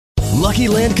Lucky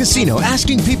Land Casino,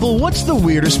 asking people, what's the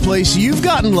weirdest place you've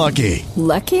gotten lucky?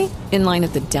 Lucky? In line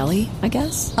at the deli, I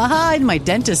guess? Aha, in my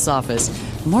dentist's office.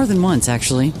 More than once,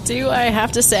 actually. Do I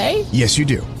have to say? Yes, you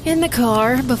do. In the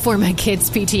car before my kids'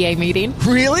 PTA meeting.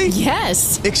 Really?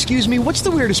 Yes. Excuse me, what's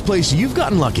the weirdest place you've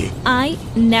gotten lucky? I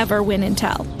never win and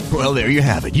tell. Well, there you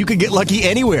have it. You can get lucky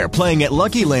anywhere, playing at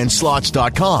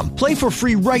LuckyLandSlots.com. Play for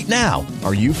free right now.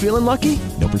 Are you feeling lucky?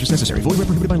 No purchase necessary. Void where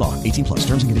prohibited by law. 18 plus.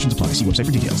 Terms and conditions apply. See website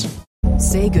for details.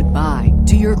 Say goodbye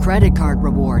to your credit card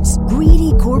rewards.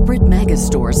 Greedy corporate mega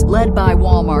stores, led by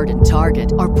Walmart and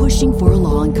Target, are pushing for a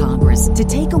law in Congress to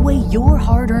take away your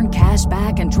hard-earned cash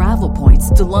back and travel points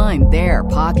to line their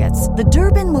pockets. The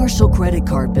Durbin-Marshall credit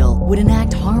card bill would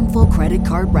enact harmful credit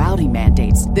card routing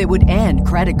mandates that would end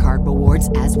credit card rewards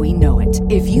as we know it.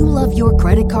 If you love your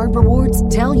credit card rewards,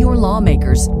 tell your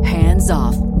lawmakers, hands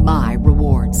off my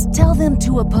rewards. Tell them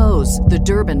to oppose the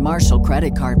Durbin-Marshall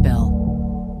credit card bill.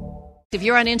 If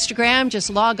you're on Instagram, just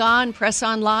log on, press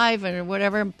on live or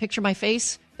whatever, picture my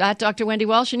face, at Dr. Wendy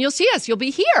Welsh, and you'll see us. You'll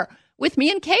be here with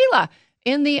me and Kayla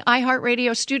in the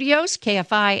iHeartRadio studios,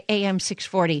 KFI AM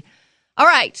 640. All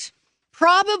right.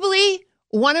 Probably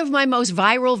one of my most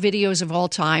viral videos of all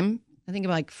time, I think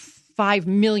like 5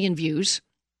 million views,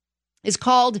 is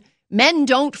called Men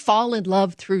Don't Fall in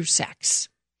Love Through Sex.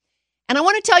 And I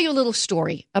want to tell you a little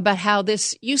story about how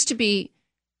this used to be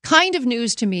kind of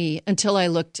news to me until I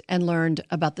looked and learned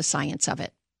about the science of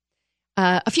it.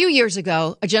 A few years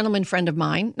ago, a gentleman friend of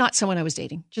mine, not someone I was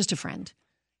dating, just a friend,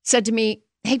 said to me,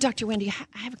 "Hey, Dr. Wendy,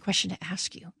 I have a question to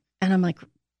ask you." And I'm like,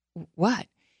 "What?"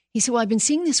 He said, "Well, I've been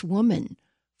seeing this woman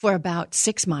for about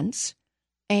 6 months.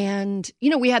 And,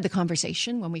 we had the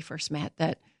conversation when we first met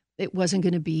that it wasn't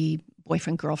going to be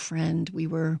boyfriend, girlfriend. We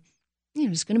were,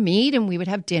 just going to meet and we would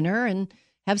have dinner and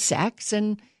have sex.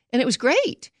 And it was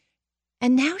great.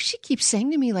 And now she keeps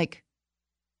saying to me, like,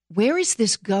 where is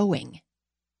this going?"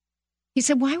 He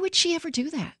said, "Why would she ever do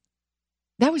that?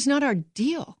 That was not our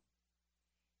deal."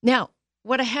 Now,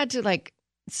 what I had to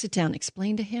sit down and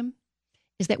explain to him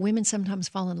is that women sometimes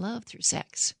fall in love through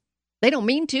sex. They don't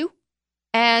mean to.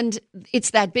 And it's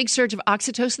that big surge of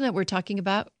oxytocin that we're talking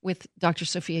about with Dr.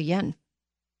 Sophia Yen.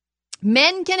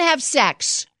 Men can have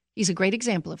sex. He's a great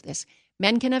example of this.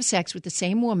 Men can have sex with the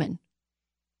same woman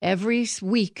every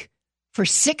week for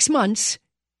 6 months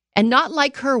and not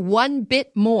like her one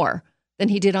bit more than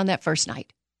he did on that first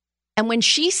night. And when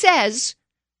she says,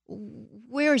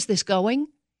 "Where is this going?"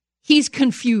 he's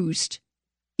confused.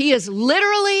 He is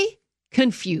literally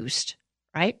confused,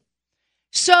 right?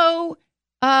 So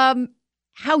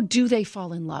how do they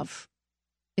fall in love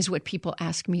is what people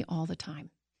ask me all the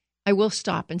time. I will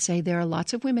stop and say there are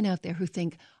lots of women out there who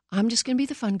think, I'm just going to be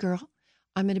the fun girl.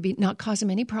 I'm going to not cause him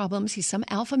any problems. He's some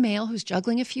alpha male who's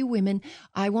juggling a few women.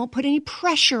 I won't put any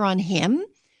pressure on him.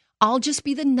 I'll just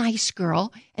be the nice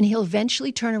girl, and he'll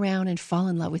eventually turn around and fall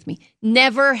in love with me.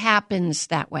 Never happens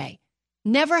that way.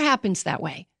 Never happens that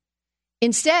way.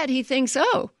 Instead, he thinks,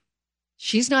 oh,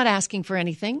 she's not asking for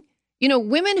anything.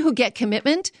 Women who get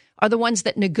commitment are the ones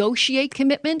that negotiate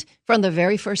commitment from the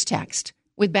very first text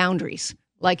with boundaries.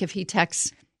 Like if he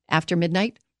texts after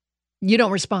midnight, you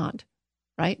don't respond,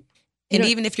 right? And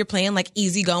even if you're playing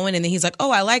easy going and then he's like,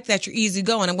 "Oh, I like that you're easy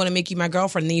going. I'm going to make you my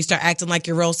girlfriend." And then you start acting like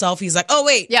your real self. He's like, "Oh,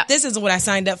 wait, This isn't what I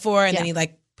signed up for." And then he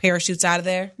parachutes out of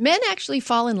there. Men actually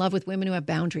fall in love with women who have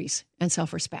boundaries and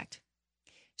self-respect.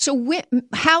 So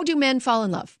how do men fall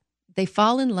in love? They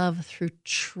fall in love through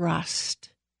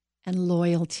trust and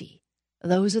loyalty.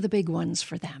 Those are the big ones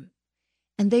for them.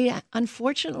 And they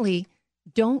unfortunately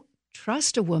don't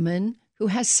trust a woman who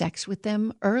has sex with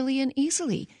them early and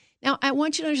easily. Now, I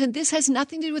want you to understand this has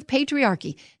nothing to do with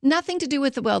patriarchy, nothing to do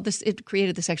with it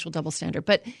created the sexual double standard,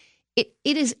 but it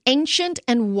is ancient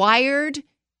and wired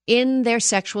in their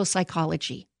sexual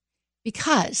psychology.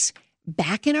 Because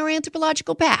back in our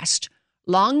anthropological past,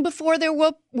 long before there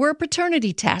were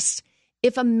paternity tests,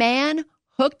 if a man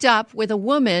hooked up with a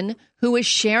woman who was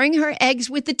sharing her eggs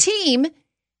with the team,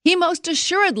 he most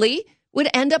assuredly would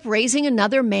end up raising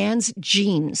another man's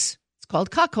genes. It's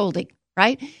called cuckolding,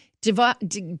 right?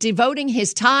 Devoting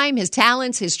his time, his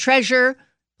talents, his treasure,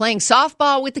 playing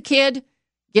softball with the kid,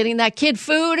 getting that kid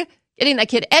food, getting that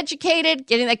kid educated,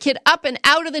 getting that kid up and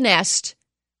out of the nest.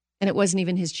 And it wasn't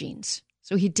even his genes.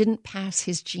 So he didn't pass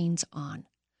his genes on.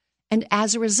 And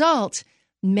as a result,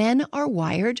 men are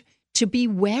wired to be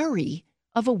wary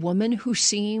of a woman who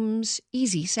seems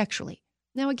easy sexually.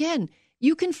 Now, again,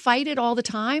 you can fight it all the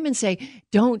time and say,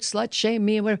 don't slut shame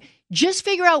me. Whatever. Just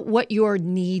figure out what your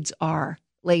needs are,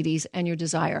 ladies, and your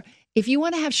desire. If you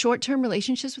want to have short-term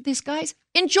relationships with these guys,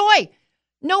 enjoy.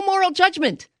 No moral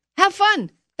judgment. Have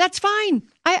fun. That's fine.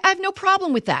 I have no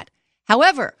problem with that.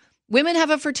 However, women have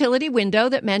a fertility window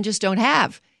that men just don't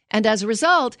have. And as a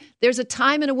result, there's a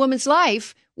time in a woman's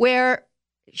life where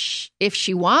if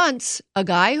she wants a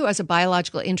guy who has a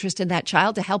biological interest in that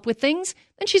child to help with things,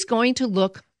 then she's going to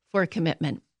look for a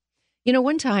commitment. You know,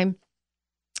 one time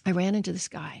I ran into this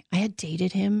guy. I had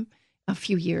dated him a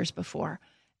few years before,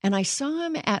 and I saw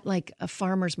him at like a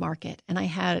farmer's market, and I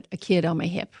had a kid on my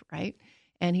hip, right?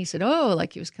 And he said, oh,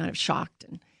 like he was kind of shocked.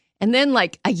 And then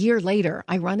like a year later,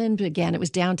 I run into again. It was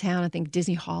downtown, I think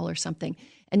Disney Hall or something.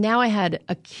 And now I had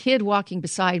a kid walking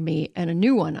beside me and a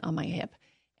new one on my hip.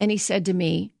 And he said to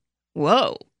me,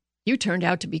 whoa, you turned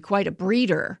out to be quite a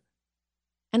breeder.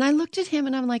 And I looked at him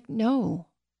and I'm like, no,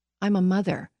 I'm a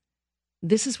mother.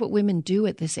 This is what women do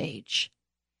at this age.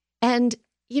 And,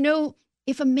 you know,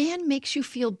 if a man makes you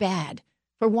feel bad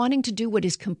for wanting to do what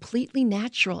is completely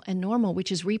natural and normal,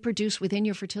 which is reproduce within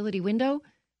your fertility window,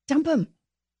 dump him.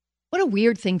 What a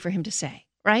weird thing for him to say,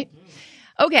 right?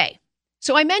 Okay,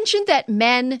 so I mentioned that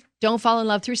men don't fall in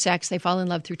love through sex, they fall in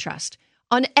love through trust.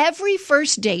 On every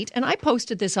first date, and I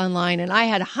posted this online, and I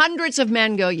had hundreds of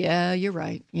men go, yeah, you're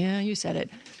right. Yeah, you said it.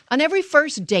 On every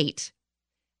first date,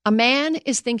 a man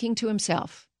is thinking to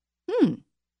himself,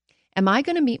 am I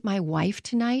going to meet my wife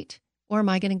tonight, or am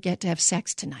I going to get to have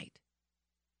sex tonight?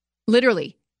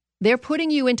 Literally, they're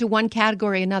putting you into one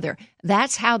category or another.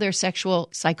 That's how their sexual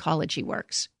psychology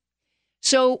works.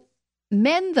 So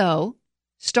men, though,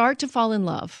 start to fall in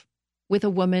love with a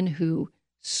woman who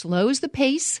slows the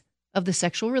pace of the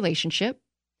sexual relationship,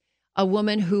 a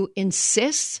woman who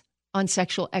insists on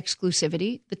sexual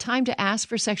exclusivity. The time to ask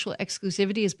for sexual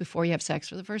exclusivity is before you have sex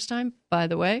for the first time, by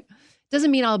the way.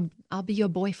 Doesn't mean I'll be your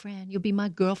boyfriend, you'll be my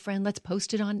girlfriend, let's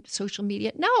post it on social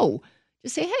media. No,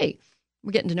 just say, hey,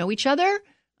 we're getting to know each other.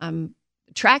 I'm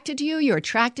attracted to you, you're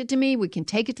attracted to me, we can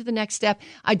take it to the next step.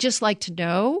 I'd just like to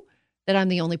know that I'm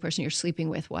the only person you're sleeping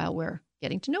with while we're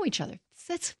getting to know each other.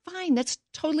 That's fine. That's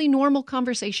totally normal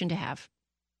conversation to have.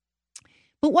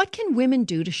 But what can women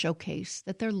do to showcase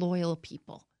that they're loyal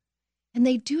people? And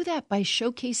they do that by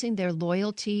showcasing their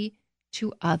loyalty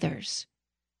to others,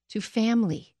 to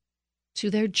family, to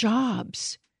their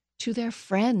jobs, to their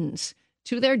friends,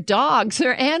 to their dogs,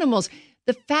 their animals.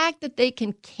 The fact that they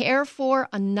can care for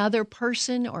another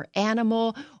person or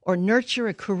animal or nurture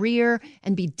a career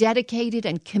and be dedicated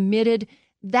and committed,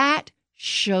 that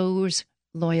shows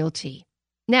loyalty.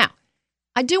 Now,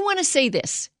 I do want to say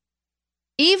this.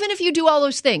 Even if you do all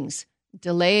those things,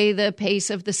 delay the pace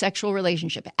of the sexual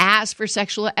relationship, ask for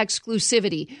sexual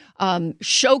exclusivity,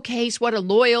 showcase what a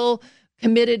loyal,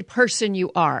 committed person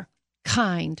you are,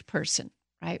 kind person,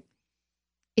 right?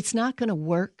 It's not going to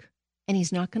work. And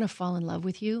he's not going to fall in love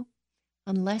with you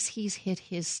unless he's hit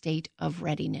his state of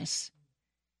readiness.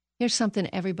 Here's something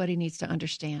everybody needs to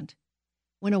understand.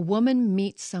 When a woman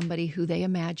meets somebody who they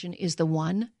imagine is the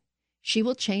one, she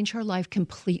will change her life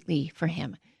completely for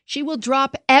him. She will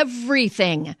drop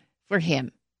everything for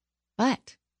him.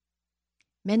 But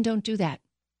men don't do that.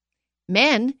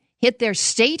 Men hit their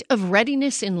state of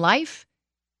readiness in life,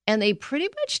 and they pretty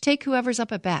much take whoever's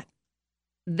up at bat.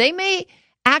 They may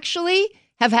actually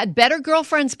have had better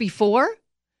girlfriends before.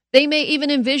 They may even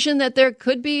envision that there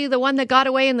could be the one that got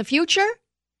away in the future.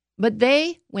 But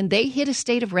when they hit a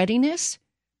state of readiness,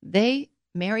 they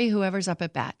marry whoever's up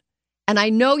at bat. And I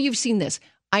know you've seen this.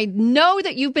 I know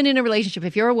that you've been in a relationship,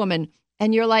 if you're a woman,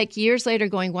 and you're like years later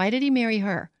going, why did he marry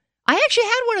her? I actually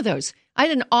had one of those. I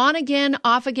had an on-again,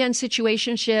 off-again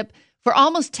situationship for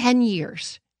almost 10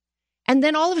 years. And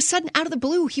then all of a sudden, out of the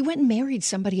blue, he went and married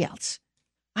somebody else.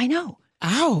 I know.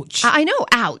 Ouch. I know.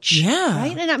 Ouch. Yeah.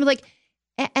 Right. And I'm like,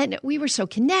 and we were so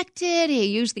connected. He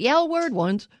used the L word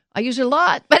once. I use it a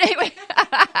lot. But anyway.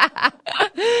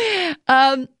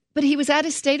 But he was at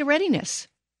his state of readiness,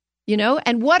 you know?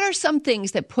 And what are some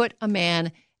things that put a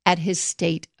man at his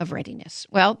state of readiness?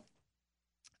 Well,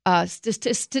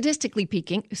 statistically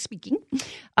speaking,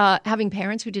 having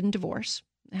parents who didn't divorce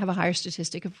have a higher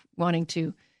statistic of wanting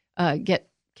to get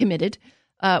committed.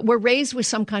 Were raised with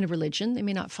some kind of religion. They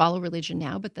may not follow religion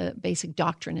now, but the basic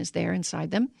doctrine is there inside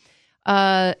them.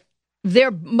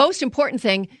 Their most important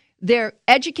thing, their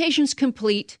education's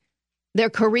complete, their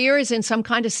career is in some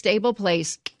kind of stable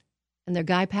place, and their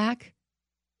guy pack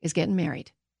is getting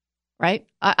married, right?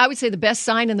 I would say the best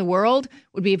sign in the world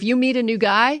would be if you meet a new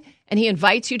guy and he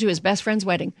invites you to his best friend's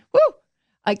wedding. Woo!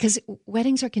 Because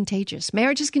weddings are contagious.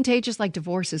 Marriage is contagious like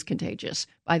divorce is contagious,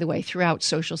 by the way, throughout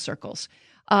social circles.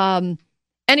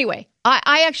 Anyway,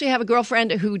 I actually have a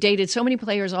girlfriend who dated so many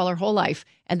players all her whole life.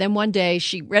 And then one day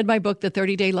she read my book, The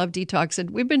 30-Day Love Detox, and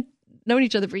we've been knowing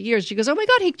each other for years. She goes, oh my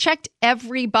God, he checked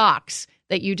every box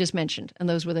that you just mentioned. And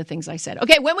those were the things I said.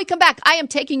 Okay, when we come back, I am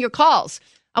taking your calls.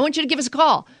 I want you to give us a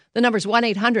call. The number's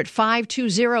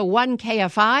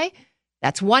 1-800-520-1KFI.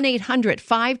 That's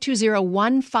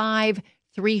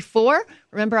 1-800-520-1534.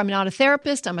 Remember, I'm not a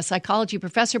therapist. I'm a psychology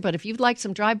professor. But if you'd like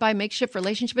some drive-by makeshift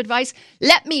relationship advice,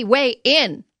 let me weigh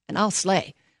in and I'll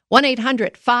slay.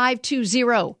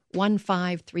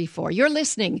 1-800-520-1534. You're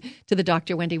listening to the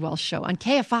Dr. Wendy Walsh Show on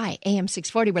KFI AM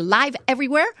 640. We're live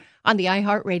everywhere on the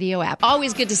iHeartRadio app.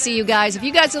 Always good to see you guys. If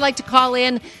you guys would like to call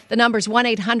in, the number's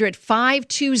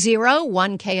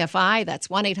 1-800-520-1KFI. That's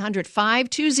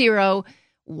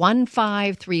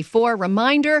 1-800-520-1534.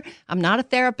 Reminder, I'm not a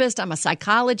therapist. I'm a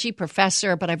psychology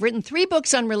professor, but I've written 3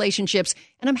 books on relationships,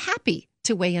 and I'm happy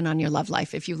to weigh in on your love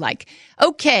life if you like.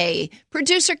 Okay,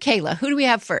 producer Kayla, who do we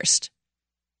have first?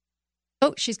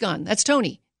 Oh, she's gone. That's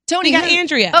Tony. Tony, we got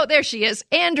Andrea. Oh, there she is.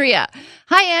 Andrea.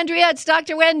 Hi, Andrea. It's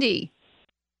Dr. Wendy.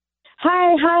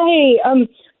 Hi.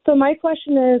 So my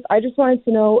question is, I just wanted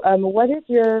to know, what is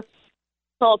your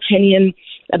opinion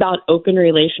about open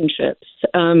relationships?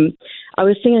 I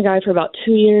was seeing a guy for about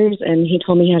 2 years, and he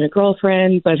told me he had a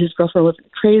girlfriend, but his girlfriend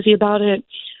wasn't crazy about it.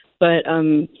 But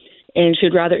and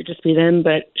she'd rather it just be them,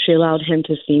 but she allowed him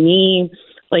to see me.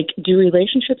 Like, do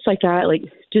relationships like that, like,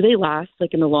 do they last,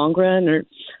 like, in the long run? Or,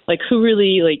 like, who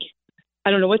really, like,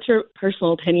 I don't know, what's your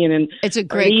personal opinion? And it's a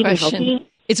great question.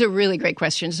 It's a really great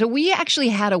question. So we actually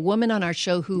had a woman on our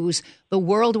show who's the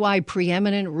worldwide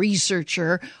preeminent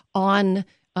researcher on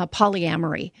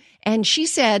polyamory. And she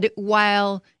said,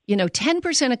 while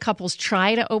 10% of couples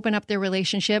try to open up their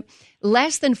relationship,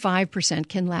 less than 5%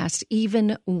 can last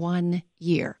even 1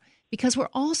 year. Because we're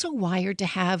also wired to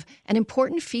have an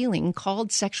important feeling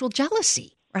called sexual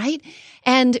jealousy, right?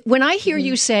 And when I hear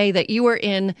you say that you were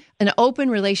in an open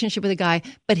relationship with a guy,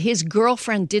 but his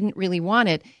girlfriend didn't really want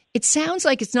it, it sounds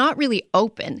like it's not really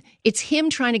open. It's him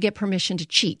trying to get permission to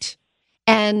cheat.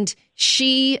 And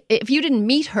if you didn't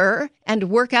meet her and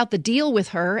work out the deal with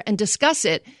her and discuss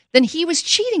it, then he was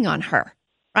cheating on her,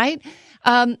 right?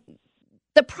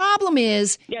 The problem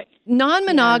is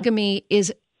non-monogamy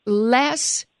is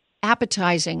less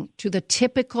appetizing to the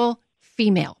typical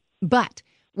female. But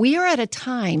we are at a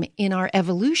time in our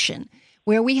evolution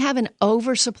where we have an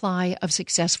oversupply of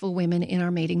successful women in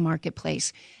our mating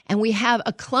marketplace. And we have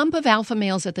a clump of alpha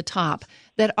males at the top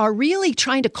that are really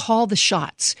trying to call the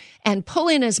shots and pull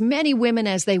in as many women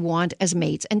as they want as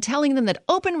mates and telling them that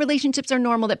open relationships are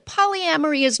normal, that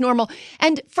polyamory is normal.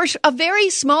 And for a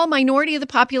very small minority of the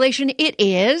population, it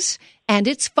is. And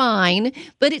it's fine,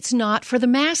 but it's not for the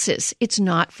masses. It's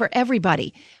not for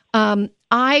everybody.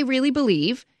 I really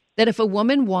believe that if a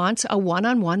woman wants a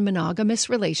one-on-one monogamous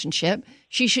relationship,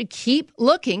 she should keep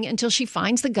looking until she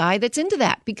finds the guy that's into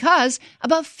that, because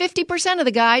about 50% of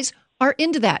the guys are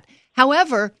into that.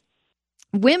 However,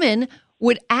 women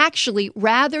would actually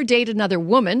rather date another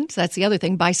woman. So that's the other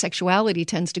thing. Bisexuality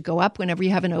tends to go up whenever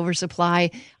you have an oversupply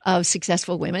of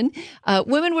successful women.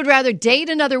 Women would rather date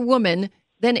another woman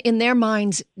than in their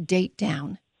minds date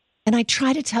down. And I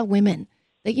try to tell women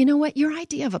that, you know what, your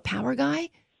idea of a power guy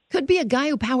could be a guy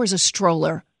who powers a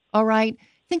stroller, all right?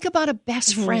 Think about a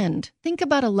best friend. Think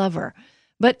about a lover.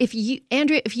 But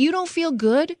Andrea, if you don't feel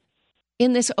good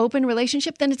in this open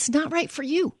relationship, then it's not right for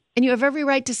you. And you have every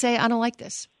right to say, I don't like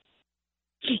this.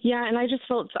 Yeah, and I just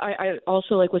felt, I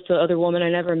also, like with the other woman, I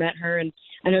never met her, and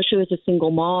I know she was a single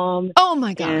mom. Oh,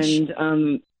 my gosh.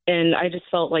 And I just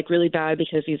felt like really bad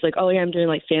because he's like, oh, yeah, I'm doing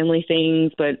like family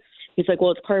things. But he's like,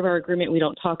 well, it's part of our agreement. We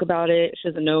don't talk about it. She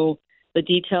doesn't know the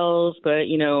details, but,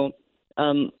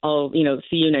 I'll,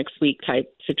 see you next week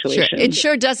type situation. Sure. It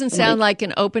sure doesn't sound like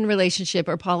an open relationship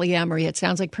or polyamory. It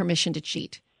sounds like permission to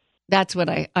cheat. That's what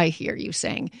I hear you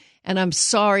saying. And I'm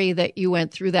sorry that you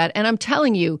went through that. And I'm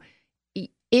telling you,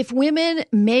 if women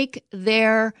make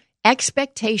their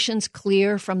expectations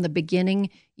clear from the beginning,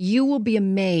 you will be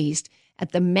amazed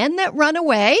at the men that run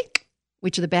away,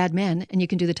 which are the bad men, and you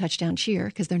can do the touchdown cheer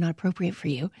because they're not appropriate for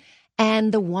you,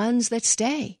 and the ones that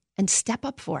stay and step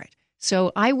up for it.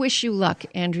 So I wish you luck,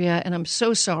 Andrea, and I'm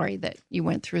so sorry that you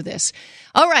went through this.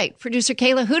 All right, producer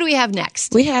Kayla, who do we have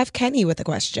next? We have Kenny with a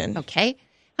question. Okay.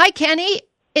 Hi, Kenny.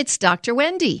 It's Dr.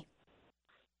 Wendy.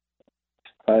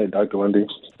 Hi, Dr. Wendy.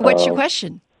 What's your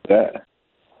question? Thanks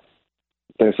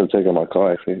for taking my call,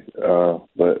 actually.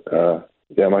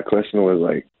 My question was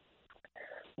like,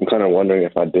 I'm kind of wondering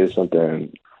if I did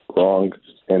something wrong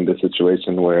in this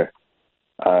situation where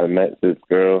I met this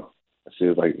girl. She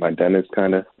was like my dentist,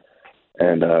 kind of.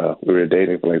 And we were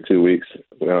dating for like 2 weeks.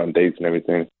 We went on dates and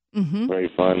everything. Mm-hmm.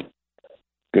 Very fun.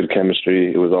 Good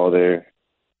chemistry. It was all there.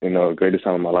 Greatest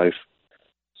time of my life.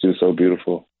 She was so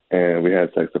beautiful. And we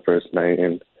had sex the first night.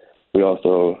 And we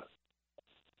also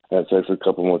had sex a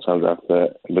couple more times after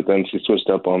that. But then she switched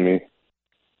up on me.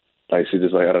 like she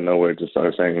just like out of nowhere just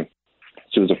started saying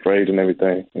she was afraid and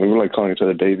everything. And we were like calling each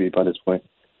other Davy by this point,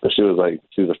 but she was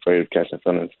afraid of catching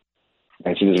feelings,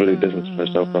 and she just really distanced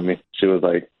herself from me. She just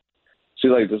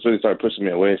really started pushing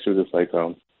me away. She was just like,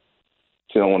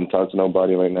 she don't want to talk to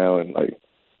nobody right now, and like,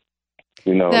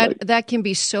 you know, that can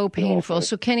be so painful.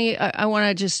 So Kenny, I want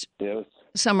to just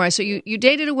summarize. So you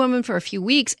dated a woman for a few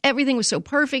weeks. Everything was so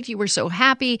perfect. You were so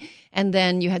happy. And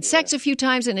then you had sex a few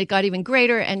times and it got even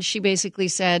greater. And she basically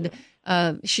said,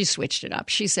 she switched it up.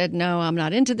 She said, no, I'm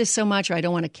not into this so much, or I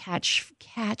don't want to catch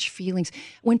feelings.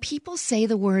 When people say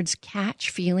the words catch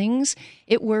feelings,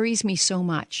 it worries me so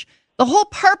much. The whole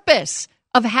purpose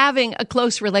of having a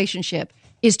close relationship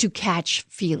is to catch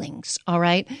feelings. All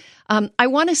right. I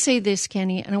want to say this,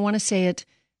 Kenny, and I want to say it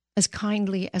as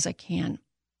kindly as I can.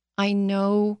 I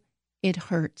know it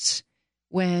hurts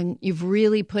when you've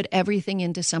really put everything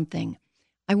into something.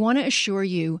 I want to assure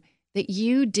you that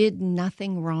you did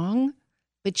nothing wrong,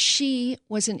 but she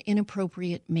was an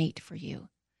inappropriate mate for you.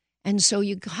 And so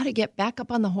you got to get back up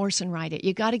on the horse and ride it.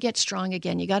 You got to get strong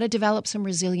again. You got to develop some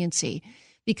resiliency,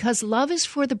 because love is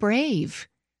for the brave.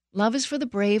 Love is for the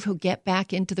brave who get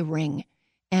back into the ring.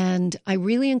 And I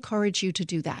really encourage you to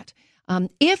do that.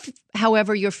 If,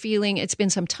 however, you're feeling it's been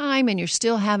some time and you're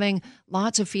still having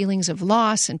lots of feelings of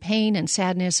loss and pain and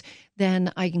sadness,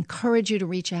 then I encourage you to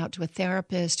reach out to a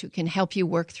therapist who can help you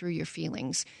work through your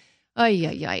feelings.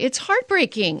 It's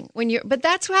heartbreaking but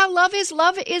that's how love is.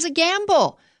 Love is a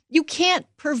gamble. You can't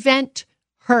prevent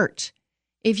hurt.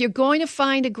 If you're going to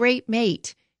find a great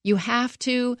mate, you have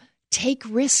to take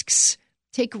risks.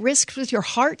 Take risks with your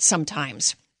heart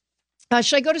sometimes.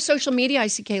 Should I go to social media? I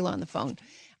see Kayla on the phone.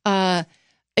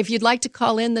 If you'd like to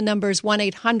call in, the number is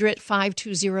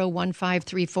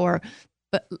 1-800-520-1534.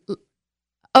 But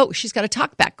she's got a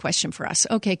talkback question for us.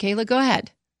 Okay, Kayla, go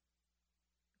ahead.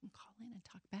 Call in and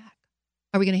talk back.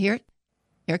 Are we going to hear it?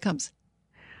 Here it comes.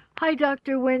 Hi,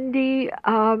 Dr. Wendy.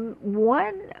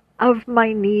 One of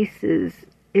my nieces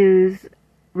is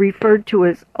referred to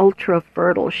as ultra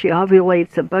fertile. She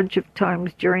ovulates a bunch of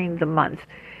times during the month.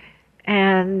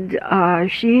 And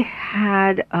she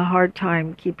had a hard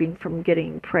time keeping from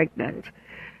getting pregnant,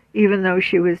 even though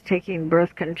she was taking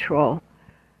birth control.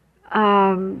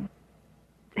 Have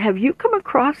you come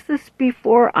across this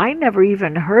before? I never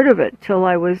even heard of it till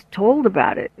I was told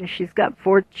about it. And she's got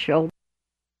 4 children.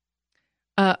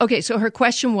 Okay, so her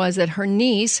question was that her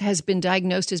niece has been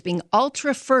diagnosed as being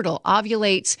ultra fertile,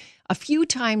 ovulates a few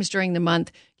times during the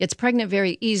month, gets pregnant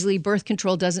very easily. Birth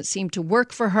control doesn't seem to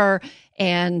work for her,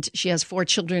 and she has 4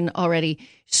 children already.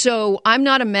 So I'm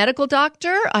not a medical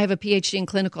doctor. I have a PhD in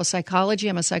clinical psychology.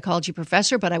 I'm a psychology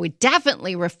professor, but I would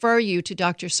definitely refer you to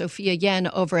Dr. Sophia Yen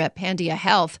over at Pandia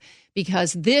Health,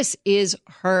 because this is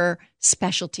her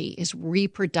specialty, is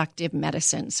reproductive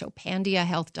medicine. So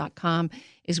pandiahealth.com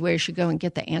is where you should go and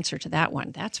get the answer to that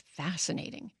one. That's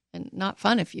fascinating and not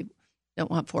fun if you don't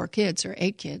want 4 kids or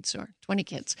 8 kids or 20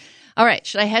 kids. All right.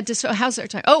 Should I head to, so how's our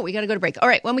time? Oh, we got to go to break. All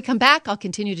right. When we come back, I'll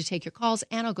continue to take your calls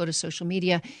and I'll go to social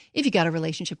media. If you got a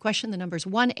relationship question, the number is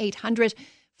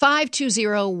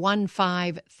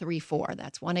 1-800-520-1534.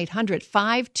 That's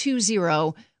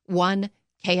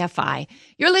 1-800-520-1KFI.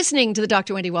 You're listening to the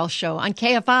Dr. Wendy Walsh Show on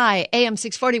KFI AM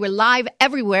 640. We're live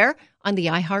everywhere on the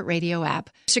iHeartRadio app.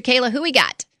 So Kayla, who we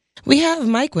got? We have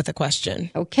Mike with a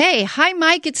question. Okay. Hi,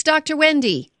 Mike. It's Dr.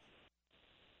 Wendy.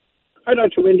 Hi,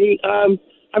 Dr. Wendy. I'm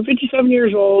 57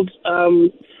 years old. I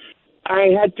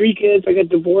had 3 kids. I got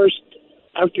divorced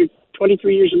after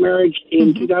 23 years of marriage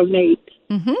in 2008.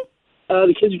 Mm-hmm.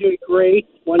 The kids are doing great.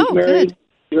 One's married. Good.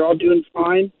 They're all doing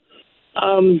fine.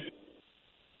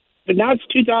 But now it's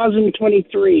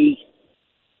 2023,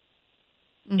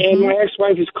 and my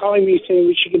ex-wife is calling me saying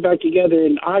we should get back together,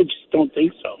 and I just don't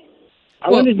think so. I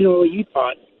wanted to know what you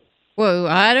thought. Well,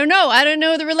 I don't know. I don't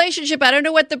know the relationship. I don't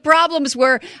know what the problems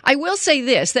were. I will say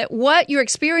this, that what you're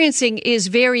experiencing is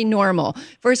very normal.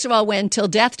 First of all, when Till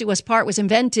Death Do Us Part was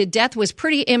invented, death was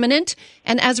pretty imminent.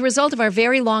 And as a result of our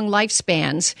very long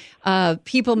lifespans,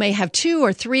 people may have 2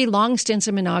 or 3 long stints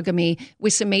of monogamy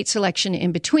with some mate selection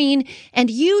in between. And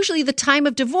usually the time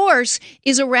of divorce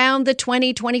is around the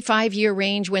 20, 25-year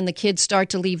range when the kids start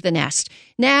to leave the nest.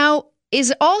 Now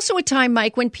is also a time,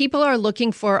 Mike, when people are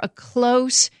looking for a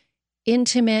close,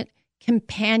 intimate,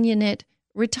 companionate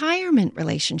retirement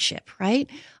relationship, right?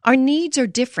 Our needs are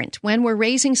different. When we're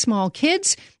raising small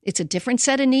kids, it's a different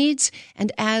set of needs.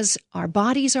 And as our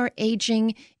bodies are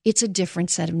aging, it's a different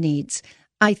set of needs.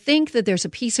 I think that there's a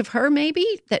piece of her maybe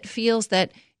that feels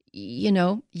that, you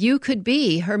know, you could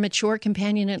be her mature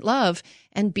companionate love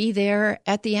and be there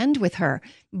at the end with her.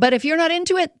 But if you're not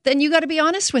into it, then you got to be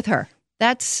honest with her.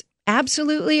 That's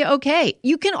absolutely okay.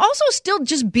 You can also still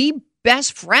just be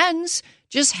best friends,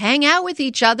 just hang out with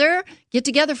each other, get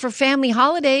together for family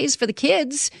holidays for the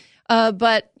kids.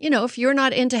 But, if you're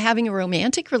not into having a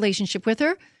romantic relationship with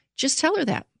her, just tell her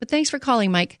that. But thanks for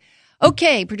calling, Mike.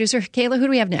 Okay, producer Kayla, who do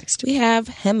we have next? We have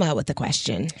Hema with a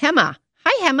question. Hema.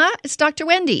 Hi, Hema. It's Dr.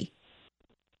 Wendy.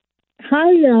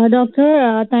 Hi,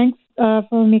 doctor. Thanks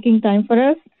for making time for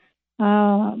us.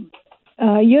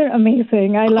 You're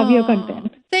amazing. I love your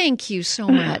content. Thank you so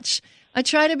much. I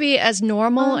try to be as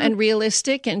normal and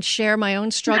realistic and share my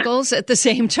own struggles at the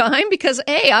same time because,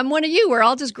 hey, I'm one of you. We're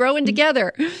all just growing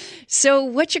together. So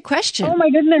what's your question? Oh, my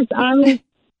goodness.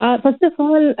 First of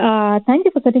all, thank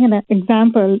you for setting an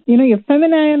example. You're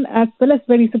feminine as well as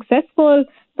very successful.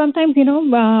 Sometimes,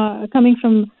 coming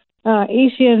from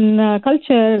Asian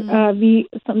culture, we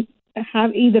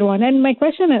have either one. And my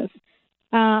question is,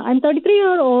 I'm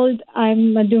 33-year-old.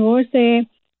 I'm a divorcee.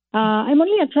 I'm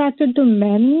only attracted to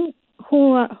men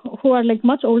who are like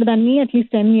much older than me, at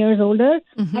least 10 years older.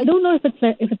 Mm-hmm. I don't know if it's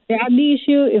a daddy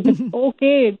issue, if it's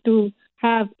okay to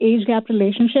have age gap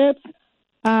relationships.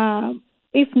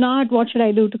 If not, what should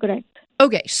I do to correct?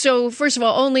 Okay, so first of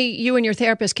all, only you and your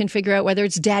therapist can figure out whether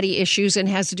it's daddy issues and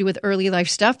has to do with early life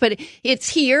stuff, but it's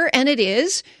here and it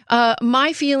is.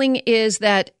 My feeling is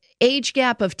that age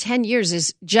gap of 10 years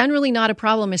is generally not a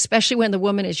problem, especially when the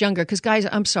woman is younger. Because guys,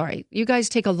 I'm sorry, you guys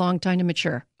take a long time to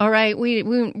mature. All right,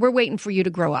 we're waiting for you to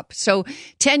grow up. So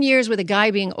 10 years with a guy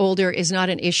being older is not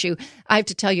an issue. I have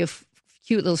to tell you a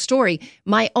cute little story.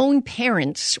 My own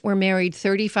parents were married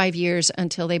 35 years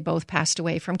until they both passed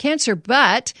away from cancer.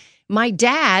 But my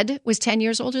dad was 10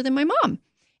 years older than my mom.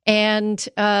 And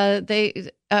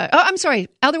I'm sorry,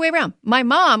 other way around. My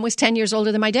mom was 10 years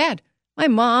older than my dad. My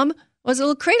mom was a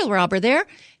little cradle robber there.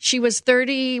 She was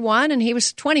 31 and he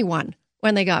was 21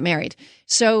 when they got married.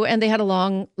 So, and they had a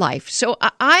long life. So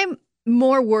I'm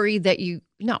more worried that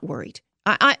not worried.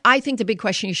 I think the big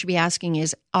question you should be asking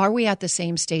is, are we at the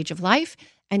same stage of life?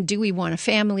 And do we want a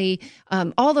family?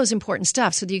 All those important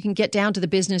stuff so that you can get down to the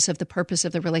business of the purpose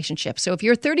of the relationship. So if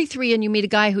you're 33 and you meet a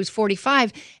guy who's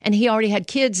 45 and he already had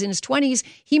kids in his 20s,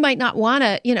 he might not want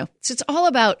to, so it's all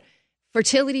about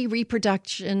fertility,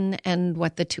 reproduction, and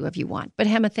what the two of you want. But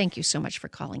Hema, thank you so much for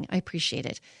calling. I appreciate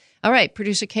it. All right,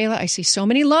 producer Kayla, I see so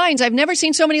many lines. I've never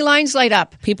seen so many lines light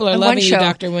up. People are loving you,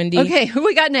 Dr. Wendy. Okay, who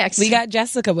we got next? We got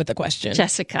Jessica with a question.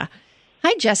 Jessica.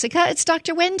 Hi, Jessica. It's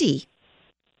Dr. Wendy.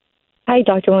 Hi,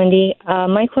 Dr. Wendy.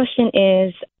 My question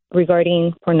is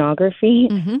regarding pornography.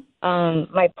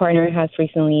 Mm-hmm. My partner has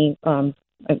recently, I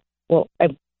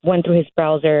went through his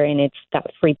browser and it's that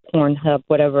free Pornhub,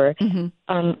 whatever.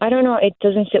 Mm-hmm. I don't know. It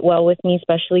doesn't sit well with me,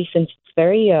 especially since it's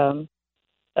very,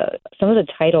 some of the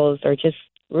titles are just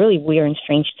really weird and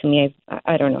strange to me.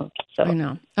 I don't know. So I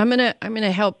know. I'm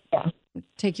gonna help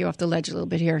take you off the ledge a little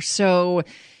bit here. So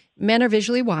men are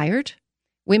visually wired.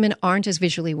 Women aren't as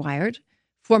visually wired.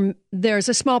 There's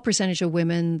a small percentage of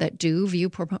women that do view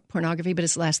pornography, but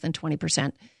it's less than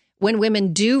 20%. When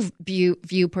women do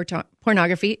view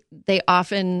pornography, they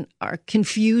often are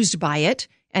confused by it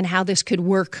and how this could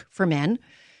work for men.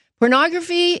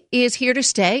 Pornography is here to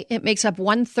stay. It makes up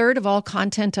 1/3 of all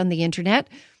content on the internet.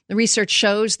 The research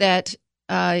shows that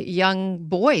young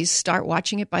boys start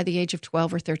watching it by the age of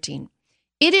 12 or 13.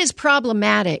 It is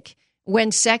problematic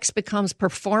when sex becomes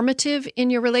performative in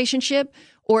your relationship,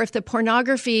 or if the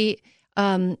pornography,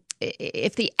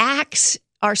 if the acts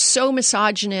are so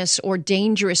misogynist or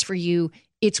dangerous for you,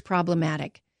 it's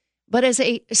problematic. But as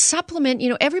a supplement,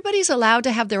 everybody's allowed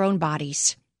to have their own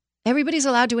bodies. Everybody's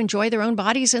allowed to enjoy their own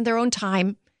bodies and their own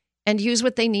time and use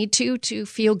what they need to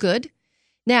feel good.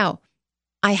 Now,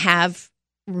 I have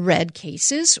read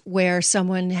cases where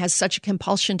someone has such a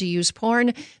compulsion to use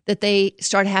porn that they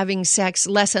start having sex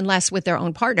less and less with their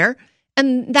own partner.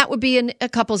 And that would be a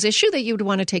couple's issue that you would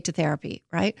want to take to therapy,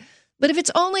 right? But if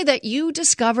it's only that you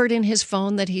discovered in his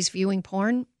phone that he's viewing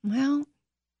porn, well,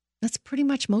 that's pretty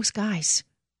much most guys.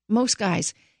 Most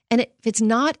guys. And if it's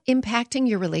not impacting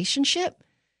your relationship,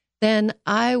 then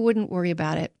I wouldn't worry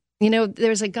about it.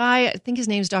 There's a guy, I think his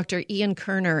name's Dr. Ian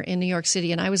Kerner in New York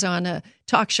City, and I was on a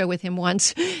talk show with him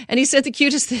once, and he said the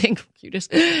cutest thing.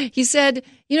 He said,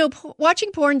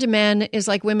 watching porn to men is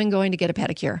like women going to get a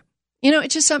pedicure.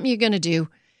 It's just something you're going to do.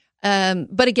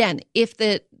 But again,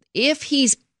 if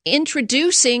he's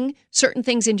introducing certain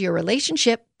things into your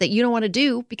relationship that you don't want to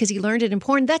do because he learned it in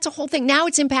porn, that's a whole thing. Now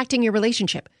it's impacting your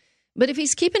relationship. But if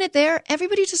he's keeping it there,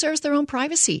 everybody deserves their own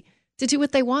privacy to do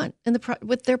what they want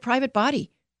with their private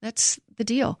body. That's the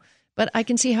deal. But I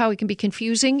can see how it can be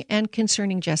confusing and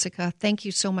concerning, Jessica. Thank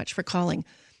you so much for calling.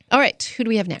 All right, who do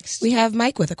we have next? We have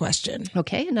Mike with a question.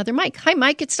 Okay, another Mike. Hi,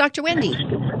 Mike. It's Dr. Wendy.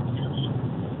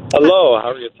 Hello,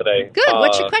 how are you today? Good.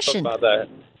 What's your question? About that.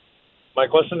 My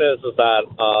question is that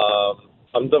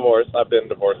I'm divorced. I've been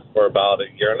divorced for about a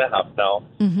year and a half now.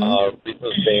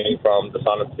 Reasons being from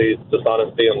dishonesty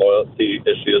and loyalty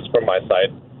issues from my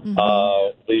side.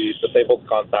 We disabled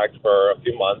contact for a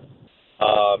few months,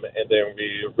 and then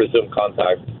we resumed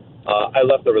contact. I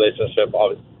left the relationship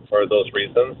obviously for those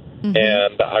reasons,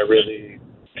 and I really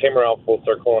came around full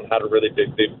circle and had to really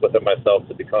dig deep within myself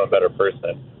to become a better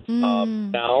person.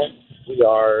 Now we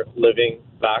are living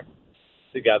back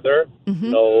together.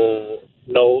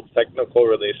 No technical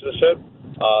relationship.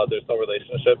 There's no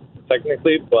relationship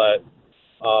technically, but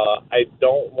I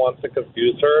don't want to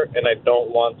confuse her, and I don't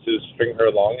want to string her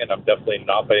along, and I'm definitely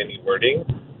not by any wording.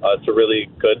 It's a really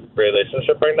good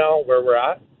relationship right now where we're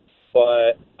at,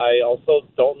 but I also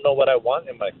don't know what I want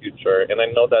in my future, and I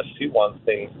know that she wants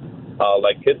things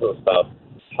like kids and stuff.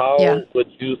 How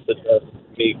would you suggest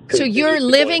me? So you're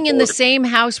living in the same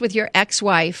house with your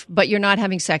ex-wife, but you're not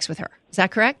having sex with her. Is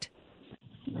that correct?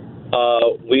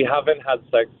 We haven't had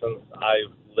sex since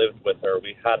I've lived with her.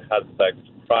 We had sex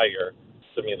prior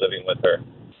to me living with her.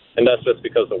 And that's just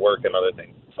because of work and other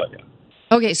things. But yeah.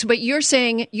 Okay, but you're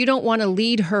saying you don't want to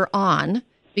lead her on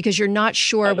because you're not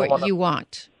sure what you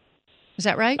want. Is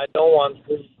that right? I don't want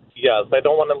to. Yes, I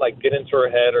don't want to get into her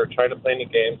head or try to play any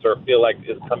games or feel like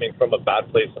it's coming from a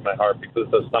bad place in my heart because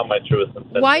that's not my truest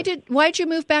intent. Why'd you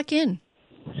move back in?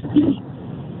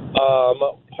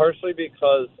 Partially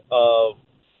because of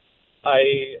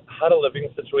I had a living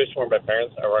situation where my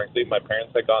parents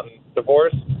had gotten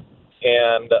divorced,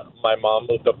 and my mom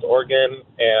moved up to Oregon,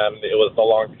 and it was no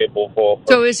longer capable.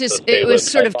 So it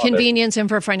was sort of convenience and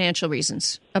for financial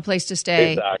reasons, a place to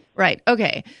stay. Exactly. Right.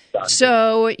 Okay. Exactly.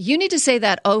 So you need to say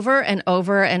that over and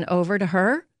over and over to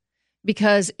her,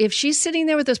 because if she's sitting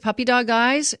there with those puppy dog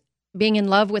eyes, being in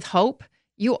love with hope,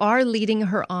 you are leading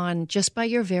her on just by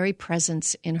your very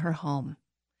presence in her home.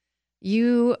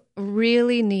 You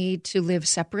really need to live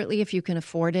separately if you can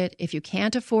afford it. If you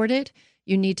can't afford it,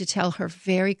 you need to tell her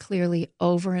very clearly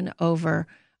over and over,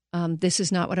 this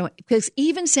is not what I want. Because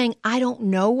even saying, I don't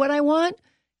know what I want,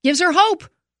 gives her hope.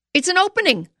 It's an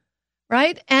opening,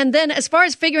 right? And then as far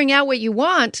as figuring out what you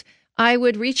want, I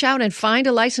would reach out and find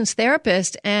a licensed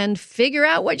therapist and figure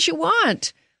out what you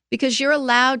want, because you're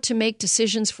allowed to make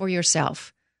decisions for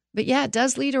yourself. But yeah, it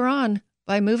does lead her on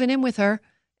by moving in with her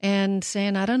and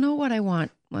saying, I don't know what I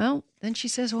want. Well, then she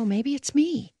says, oh, maybe it's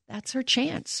me. That's her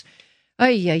chance.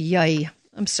 Ay.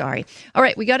 I'm sorry. All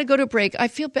right, we got to go to a break. I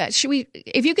feel bad.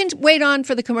 If you can wait on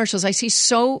for the commercials, I see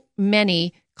so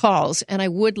many calls and I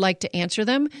would like to answer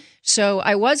them. So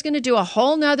I was going to do a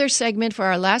whole nother segment for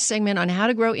our last segment on how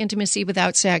to grow intimacy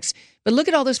without sex. But look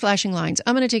at all those flashing lines.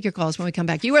 I'm going to take your calls when we come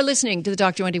back. You are listening to the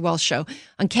Dr. Wendy Walsh Show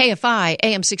on KFI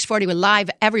AM 640. We're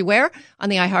live everywhere on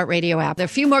the iHeartRadio app. There are a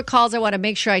few more calls. I want to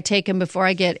make sure I take them before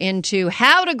I get into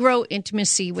how to grow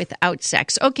intimacy without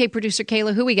sex. Okay, producer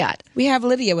Kayla, who we got? We have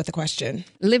Lydia with a question.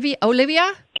 Olivia?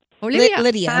 Lydia. Olivia,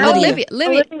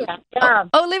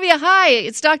 hi.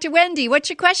 It's Dr. Wendy. What's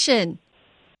your question?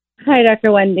 Hi,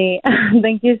 Dr. Wendy.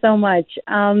 Thank you so much.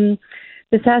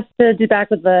 This has to do back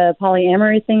with the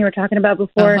polyamory thing you were talking about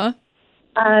before.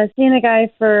 Seeing a guy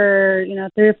for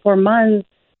 3 or 4 months,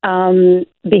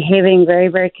 behaving very,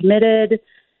 very committed,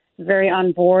 very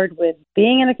on board with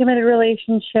being in a committed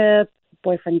relationship,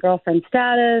 boyfriend-girlfriend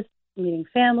status, meeting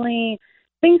family.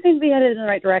 Things seem to be headed in the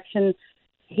right direction.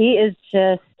 He is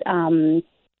just, I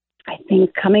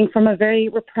think, coming from a very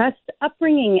repressed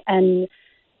upbringing and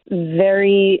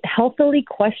very healthily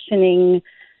questioning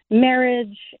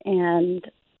marriage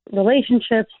and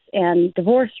relationships and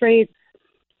divorce rates,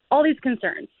 all these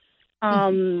concerns.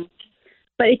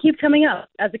 But it keeps coming up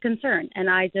as a concern. And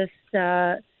I just,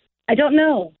 I don't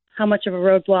know how much of a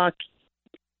roadblock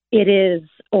it is,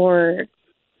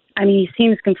 he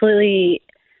seems completely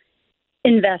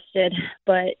invested,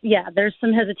 but yeah, there's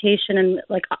some hesitation and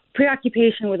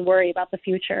preoccupation with worry about the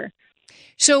future.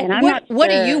 So what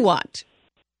do you want?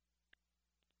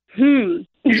 You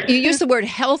use the word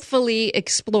healthfully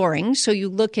exploring, so you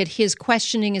look at his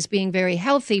questioning as being very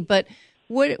healthy, but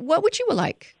what would you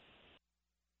like?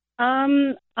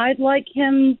 I'd like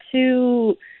him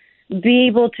to be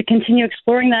able to continue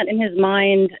exploring that in his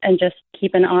mind and just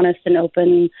keep an honest and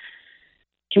open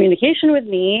communication with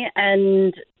me,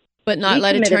 but not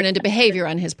let it turn into behavior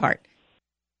on his part.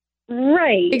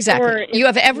 Right. Exactly. You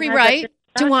have every right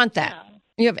to want that.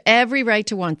 You have every right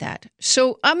to want that.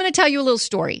 So I'm going to tell you a little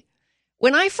story.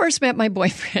 When I first met my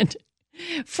boyfriend,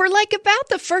 for about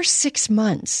the first 6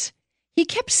 months, he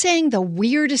kept saying the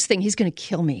weirdest thing. He's going to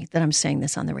kill me that I'm saying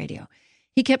this on the radio.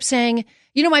 He kept saying,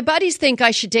 my buddies think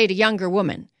I should date a younger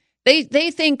woman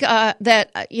They think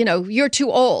that, you're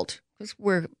too old.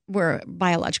 We're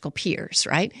biological peers,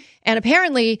 right? And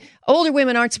apparently older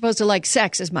women aren't supposed to like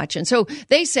sex as much. And so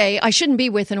they say, I shouldn't be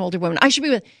with an older woman. I should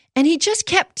be with. And he just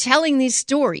kept telling these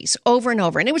stories over and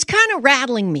over. And it was kind of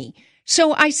rattling me.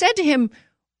 So I said to him,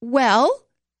 well,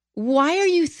 why are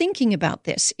you thinking about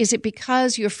this? Is it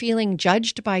because you're feeling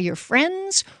judged by your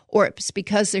friends, or it's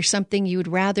because there's something you'd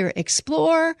rather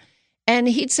explore? And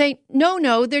he'd say,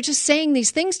 no, they're just saying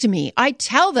these things to me. I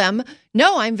tell them,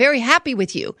 no, I'm very happy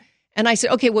with you. And I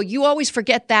said, okay, well, you always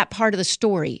forget that part of the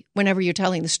story whenever you're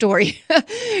telling the story.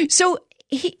 So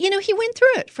he went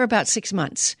through it for about 6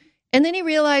 months. And then he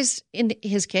realized in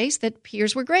his case that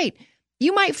peers were great.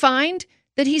 You might find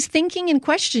that he's thinking and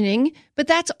questioning, but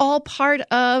that's all part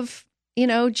of,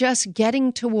 just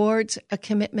getting towards a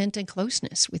commitment and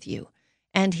closeness with you.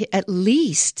 And at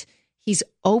least he's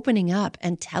opening up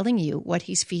and telling you what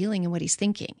he's feeling and what he's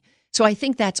thinking. So I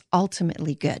think that's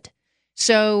ultimately good.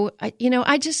 So,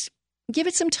 I just give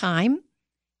it some time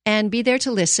and be there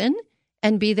to listen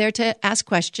and be there to ask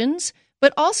questions,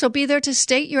 but also be there to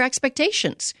state your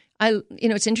expectations.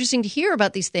 It's interesting to hear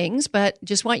about these things, but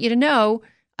just want you to know,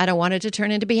 I don't want it to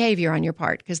turn into behavior on your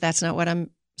part, because that's not what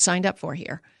I'm signed up for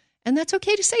here. And that's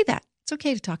okay to say that. It's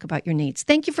okay to talk about your needs.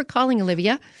 Thank you for calling,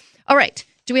 Olivia. All right.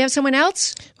 Do we have someone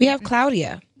else? We have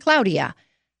Claudia. Claudia.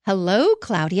 Hello,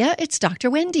 Claudia. It's Dr.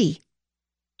 Wendy.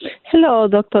 Hello,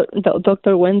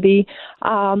 Dr. Wendy.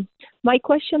 My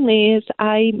question is,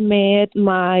 I met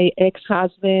my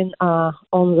ex-husband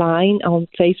online on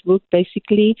Facebook,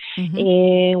 basically,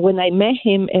 and when I met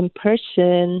him in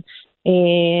person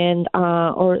and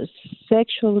or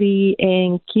sexually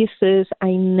and kisses,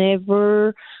 I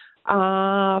never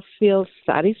feel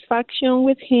satisfaction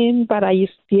with him, but I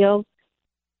still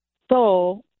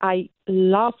thought I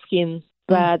love him,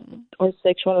 but our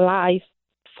sexual life,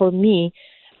 for me,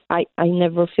 I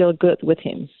never feel good with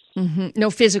him. No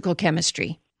physical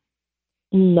chemistry?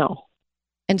 No.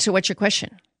 And so what's your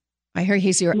question? I hear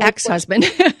he's your ex-husband.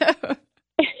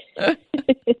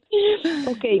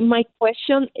 Okay, my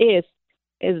question is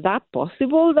that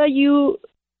possible that you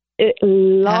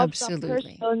love the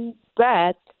person,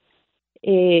 but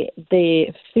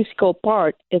the physical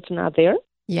part is not there?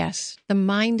 Yes. The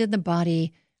mind and the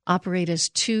body operate as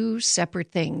two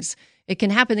separate things. It can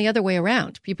happen the other way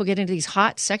around. People get into these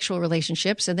hot sexual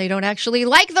relationships and they don't actually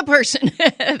like the person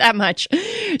that much.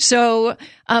 So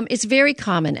it's very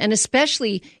common. And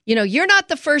especially, you're not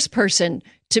the first person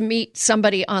to meet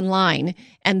somebody online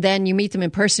and then you meet them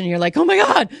in person and you're like, oh my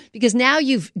God, because now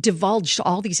you've divulged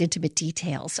all these intimate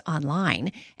details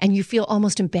online and you feel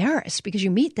almost embarrassed because you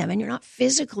meet them and you're not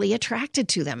physically attracted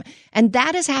to them. And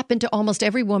that has happened to almost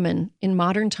every woman in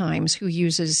modern times who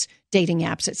uses dating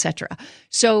apps, etc.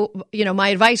 So, my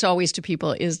advice always to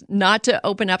people is not to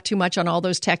open up too much on all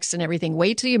those texts and everything.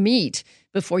 Wait till you meet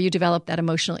before you develop that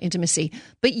emotional intimacy.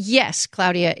 But yes,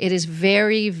 Claudia, it is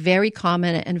very, very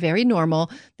common and very normal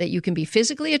that you can be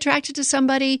physically attracted to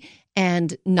somebody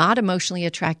and not emotionally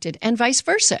attracted, and vice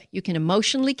versa. You can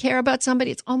emotionally care about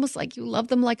somebody. It's almost like you love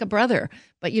them like a brother,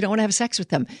 but you don't want to have sex with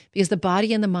them because the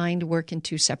body and the mind work in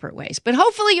two separate ways. But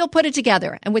hopefully you'll put it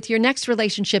together. And with your next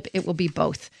relationship, it will be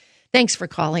both. Thanks for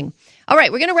calling. All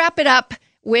right, we're going to wrap it up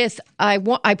with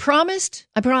I promised.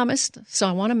 So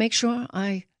I want to make sure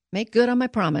I make good on my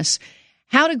promise.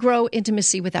 How to grow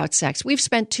intimacy without sex. We've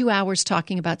spent 2 hours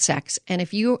talking about sex. And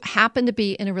if you happen to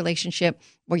be in a relationship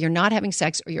where you're not having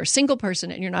sex, or you're a single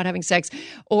person and you're not having sex,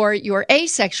 or you're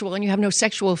asexual and you have no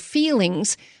sexual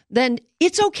feelings, then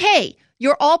it's okay.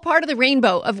 You're all part of the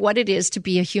rainbow of what it is to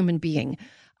be a human being.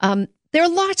 There are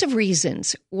lots of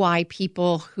reasons why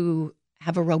people who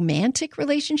have a romantic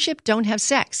relationship don't have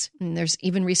sex. And there's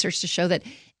even research to show that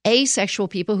asexual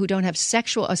people who don't have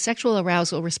a sexual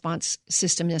arousal response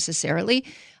system necessarily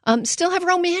still have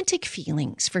romantic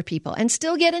feelings for people and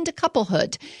still get into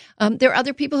couplehood. There are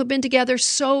other people who've been together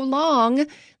so long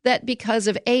that because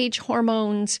of age,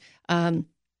 hormones,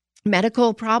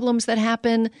 medical problems that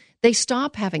happen, they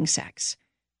stop having sex.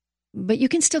 But you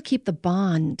can still keep the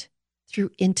bond through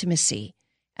intimacy.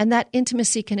 And that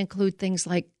intimacy can include things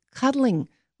like cuddling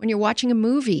when you're watching a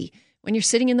movie, when you're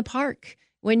sitting in the park,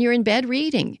 when you're in bed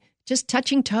reading, just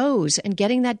touching toes and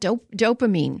getting that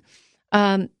dopamine.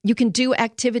 You can do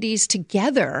activities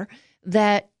together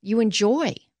that you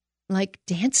enjoy, like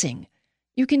dancing.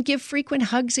 You can give frequent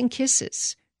hugs and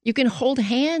kisses. You can hold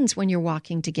hands when you're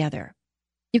walking together.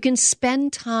 You can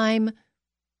spend time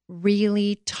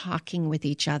really talking with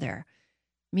each other,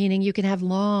 meaning you can have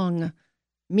long,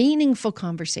 meaningful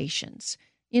conversations.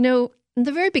 In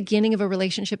the very beginning of a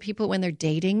relationship, people, when they're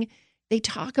dating, they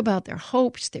talk about their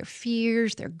hopes, their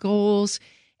fears, their goals.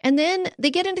 And then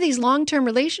they get into these long-term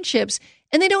relationships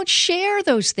and they don't share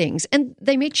those things. And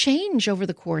they may change over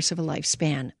the course of a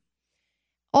lifespan.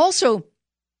 Also,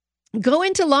 go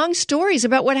into long stories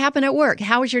about what happened at work.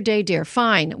 How was your day, dear?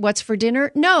 Fine. What's for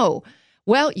dinner? No.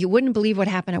 Well, you wouldn't believe what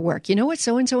happened at work. You know what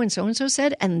so-and-so and so-and-so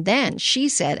said? And then she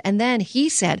said, and then he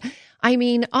said. I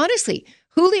mean, honestly,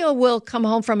 Julio will come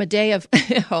home from a day of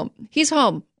home. He's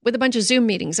home with a bunch of Zoom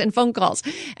meetings and phone calls.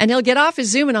 And he'll get off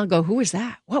his Zoom and I'll go, who was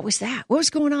that? What was that? What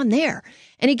was going on there?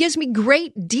 And he gives me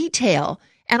great detail.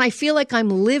 And I feel like I'm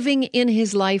living in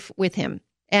his life with him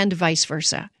and vice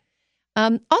versa.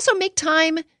 Also, make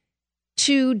time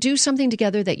to do something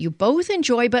together that you both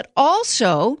enjoy, but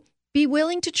also be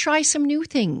willing to try some new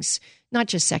things. Not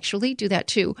just sexually, do that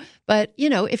too. But,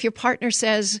 if your partner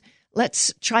says,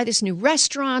 let's try this new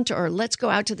restaurant or let's go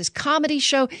out to this comedy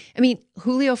show. I mean,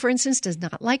 Julio, for instance, does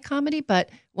not like comedy, but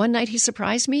one night he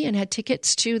surprised me and had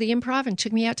tickets to the Improv and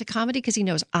took me out to comedy because he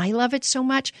knows I love it so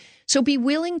much. So be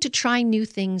willing to try new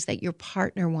things that your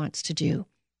partner wants to do.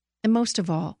 And most of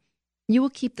all, you will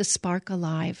keep the spark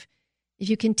alive if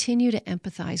you continue to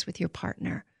empathize with your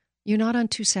partner. You're not on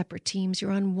two separate teams.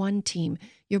 You're on one team.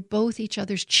 You're both each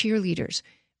other's cheerleaders.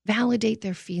 Validate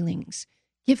their feelings.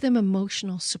 Give them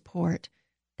emotional support.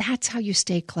 That's how you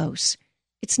stay close.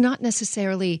 It's not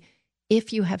necessarily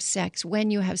if you have sex,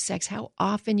 when you have sex, how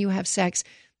often you have sex.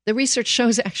 The research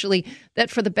shows actually that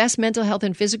for the best mental health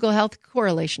and physical health,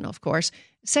 correlational, of course,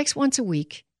 sex once a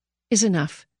week is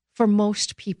enough for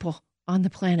most people on the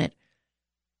planet.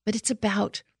 But it's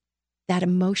about that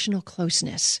emotional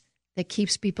closeness that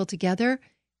keeps people together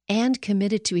and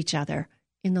committed to each other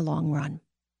in the long run.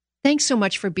 Thanks so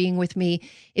much for being with me.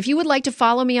 If you would like to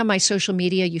follow me on my social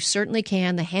media, you certainly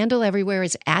can. The handle everywhere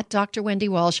is at Dr. Wendy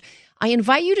Walsh. I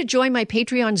invite you to join my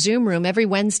Patreon Zoom room every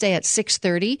Wednesday at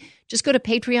 6:30. Just go to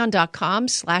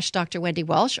patreon.com/Dr. Wendy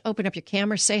Walsh. Open up your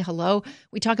camera, say hello.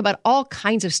 We talk about all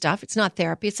kinds of stuff. It's not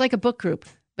therapy. It's like a book group,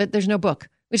 but there's no book.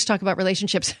 We just talk about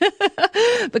relationships.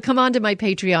 But come on to my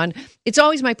Patreon. It's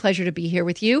always my pleasure to be here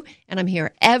with you. And I'm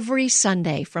here every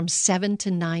Sunday from 7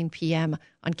 to 9 p.m.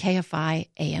 on KFI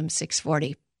AM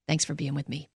 640. Thanks for being with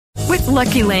me. With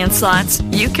Lucky Land Slots,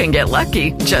 you can get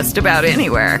lucky just about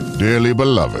anywhere. Dearly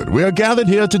beloved, we are gathered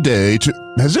here today to...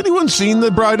 Has anyone seen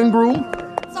the bride and groom?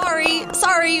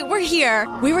 Sorry, we're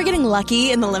here. We were getting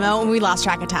lucky in the limo and we lost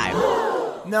track of time.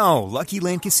 No, Lucky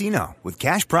Land Casino, with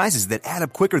cash prizes that add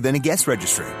up quicker than a guest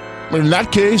registry. In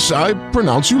that case, I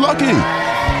pronounce you lucky.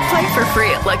 Play for free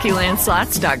at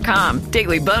LuckyLandSlots.com.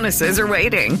 Daily bonuses are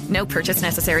waiting. No purchase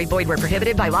necessary. Void where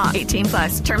prohibited by law.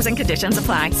 18+. Terms and conditions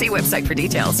apply. See website for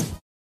details.